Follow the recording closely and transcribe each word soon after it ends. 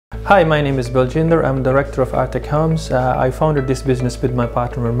Hi, my name is Baljinder. I'm Director of Artech Homes. I founded this business with my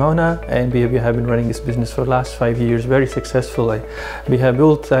partner Ramona, and we have been running this business for the last 5 years very successfully. We have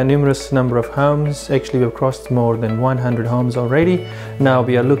built a numerous number of homes. Actually, we've crossed more than 100 homes already. Now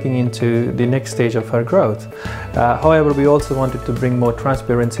we are looking into the next stage of our growth. However, we also wanted to bring more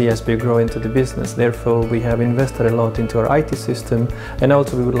transparency as we grow into the business. Therefore, we have invested a lot into our IT system, and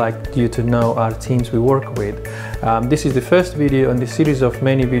also we would like you to know our teams we work with. This is the first video in the series of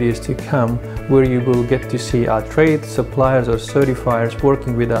many videos to come, where you will get to see our trade suppliers or certifiers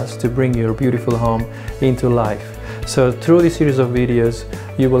working with us to bring your beautiful home into life. So through this series of videos,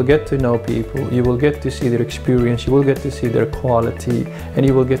 you will get to know people, you will get to see their experience, you will get to see their quality, and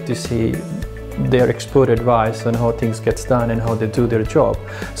you will get to see their expert advice on how things gets done and how they do their job.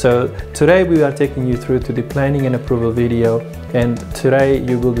 So today we are taking you through to the planning and approval video, and today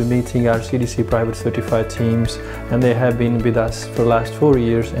you will be meeting our CDC private certified teams, and they have been with us for the last 4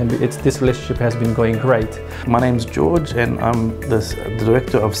 years, and this relationship has been going great. My name's George, and I'm the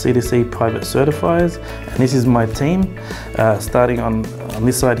Director of CDC Private Certifiers, and this is my team. Starting on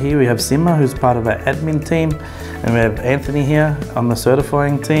this side here, we have Sima, who's part of our admin team, and we have Anthony here on the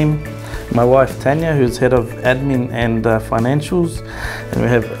certifying team. My wife Tanya, who's head of admin and financials, and we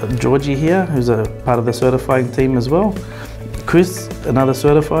have Georgie here, who's a part of the certifying team as well. Chris, another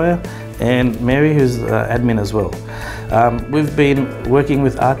certifier, and Mary, who's admin as well. We've been working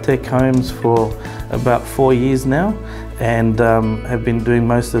with Artech Homes for about 4 years now, and have been doing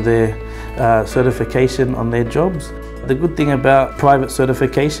most of their certification on their jobs. The good thing about private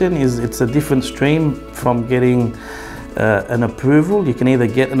certification is it's a different stream from getting an approval. You can either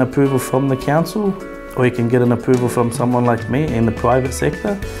get an approval from the council, or you can get an approval from someone like me in the private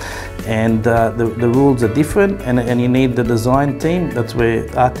sector, and the rules are different, and you need the design team. That's where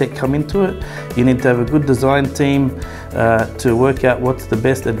Artech come into it. You need to have a good design team to work out what's the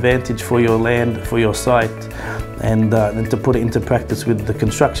best advantage for your land, for your site, and to put it into practice with the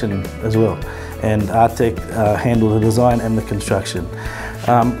construction as well. And Artech handle the design and the construction.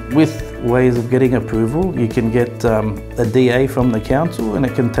 With ways of getting approval, you can get a DA from the council, and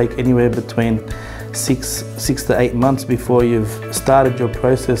it can take anywhere between six to 8 months before you've started your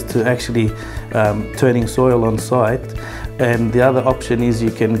process to actually turning soil on site. And the other option is you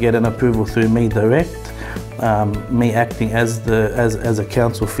can get an approval through me direct, me acting as a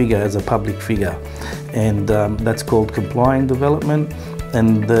council figure, as a public figure, and that's called complying development.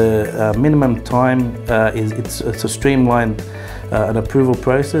 And the minimum time it's a streamlined an approval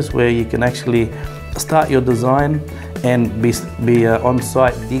process where you can actually start your design and be on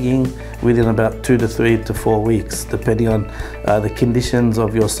site digging within about 2 to 3 to 4 weeks, depending on the conditions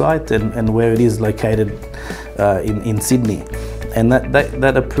of your site and where it is located in Sydney. And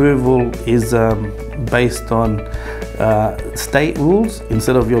that approval is based on state rules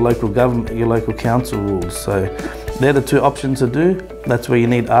instead of your local government, your local council rules. So they're the two options to do. That's where you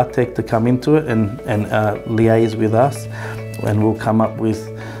need Artech to come into it and liaise with us, and we'll come up with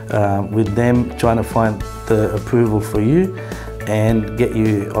them trying to find the approval for you and get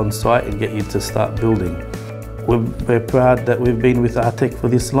you on site and get you to start building. We're proud that we've been with Artech for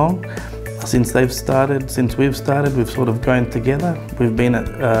this long. Since we've started, we've sort of grown together. We've been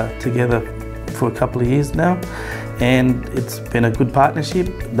together for a couple of years now, and it's been a good partnership.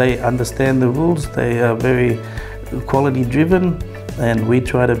 They understand the rules. They are very quality driven, and we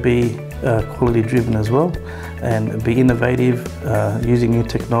try to be quality driven as well, and be innovative, using new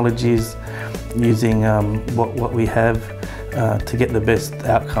technologies, using what we have to get the best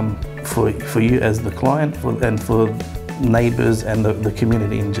outcome for you as the client, and for neighbours and the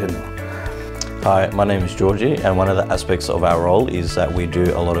community in general. Hi, my name is Georgie, and one of the aspects of our role is that we do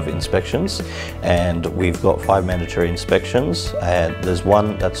a lot of inspections, and we've got 5 mandatory inspections, and there's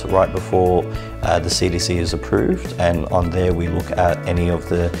one that's right before the CDC is approved, and on there we look at any of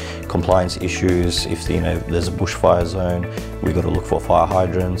the compliance issues. If there's a bushfire zone, we've got to look for fire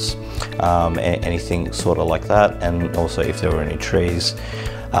hydrants, anything sort of like that, and also if there were any trees.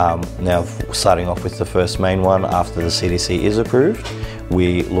 Now, starting off with the first main one, after the CDC is approved,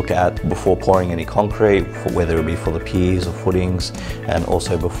 we look at before pouring any concrete, whether it be for the piers or footings, and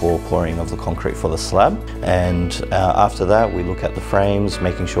also before pouring of the concrete for the slab. And after that, we look at the frames,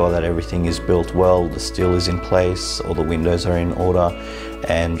 making sure that everything is built well, the steel is in place, all the windows are in order,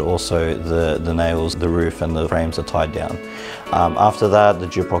 and also the nails, the roof and the frames are tied down. After that, the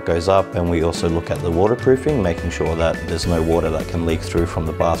gyprock goes up, and we also look at the waterproofing, making sure that there's no water that can leak through from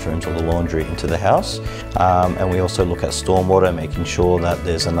the bathrooms or the laundry into the house. And we also look at stormwater, making sure that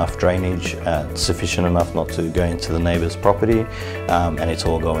there's enough drainage, sufficient enough not to go into the neighbour's property, and it's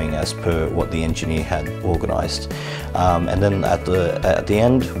all going as per what the engineer had organised. And then at the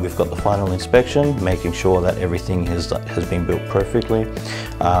end, we've got the final inspection, making sure that everything has been built perfectly.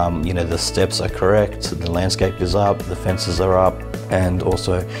 You know, the steps are correct, the landscape is up, the fences are up, and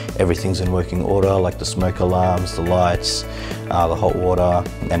also everything's in working order, like the smoke alarms, the lights, the hot water,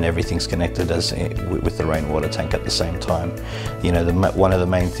 and everything's connected with the rainwater tank at the same time. You know, one of the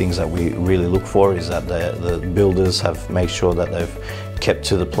main things that we really look for is that the builders have made sure that they've kept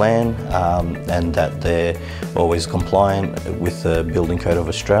to the plan, and that they're always compliant with the Building Code of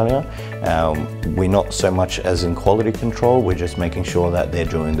Australia. We're not so much as in quality control, we're just making sure that they're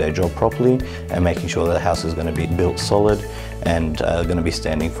doing their job properly and making sure that the house is going to be built solid and going to be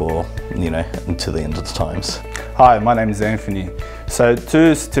standing for, you know, until the end of the times. Hi, my name is Anthony. So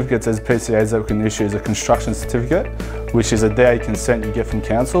 2 certificates as PCAs that we can issue is a construction certificate, which is a DA consent you get from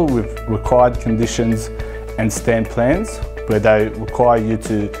council with required conditions and stamp plans, where they require you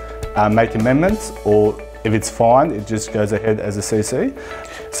to make amendments, or if it's fine, it just goes ahead as a CC.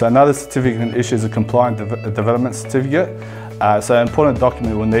 So another certificate we can issue is a compliant development certificate. So an important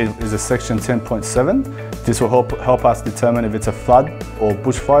document we'll need is a section 10.7. This will help us determine if it's a flood or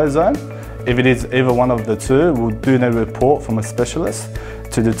bushfire zone. If it is either one of the two, we'll do a report from a specialist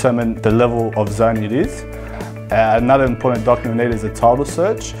to determine the level of zone it is. Another important document we need is a title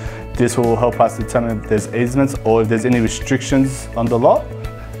search. This will help us determine if there's easements or if there's any restrictions on the lot.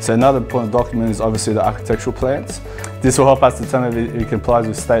 So another important document is obviously the architectural plans. This will help us determine if it complies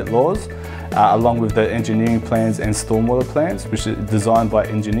with state laws, along with the engineering plans and stormwater plans, which are designed by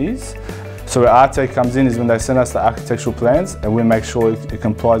engineers. So where Artech comes in is when they send us the architectural plans, and we make sure it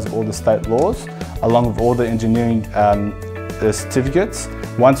complies with all the state laws, along with all the engineering certificates.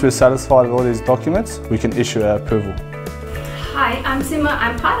 Once we're satisfied with all these documents, we can issue our approval. Hi, I'm Sima.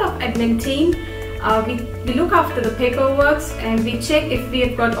 I'm part of admin team. We look after the paperwork, and we check if we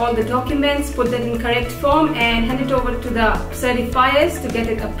have got all the documents, put that in correct form and hand it over to the certifiers to get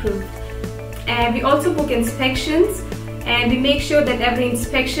it approved. And we also book inspections, and we make sure that every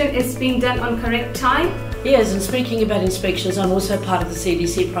inspection is being done on correct time. Yes, and speaking about inspections, I'm also part of the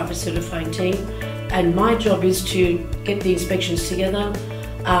CDC private certifying team, and my job is to get the inspections together,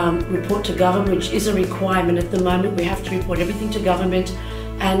 report to government, which is a requirement at the moment. We have to report everything to government,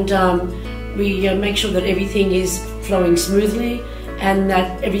 and we make sure that everything is flowing smoothly, and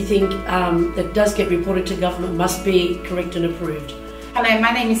that everything that does get reported to government must be correct and approved. Hello,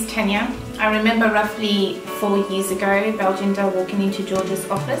 my name is Tanya. I remember roughly 4 years ago, Belginder walking into George's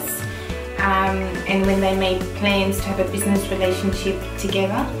office, and when they made plans to have a business relationship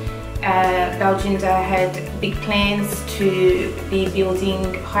together, Belginder had big plans to be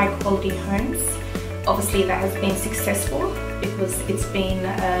building high quality homes. Obviously that has been successful because it's been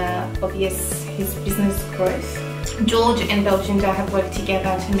obvious his business growth. George and Belginder have worked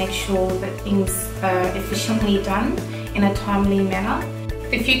together to make sure that things are efficiently done in a timely manner.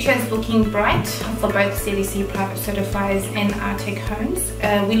 The future is looking bright for both CDC private certifiers and Artech homes.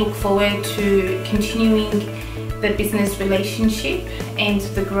 We look forward to continuing the business relationship and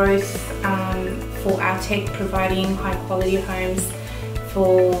the growth for Artech, providing high quality homes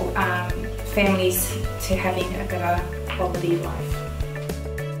for families to having a better quality life.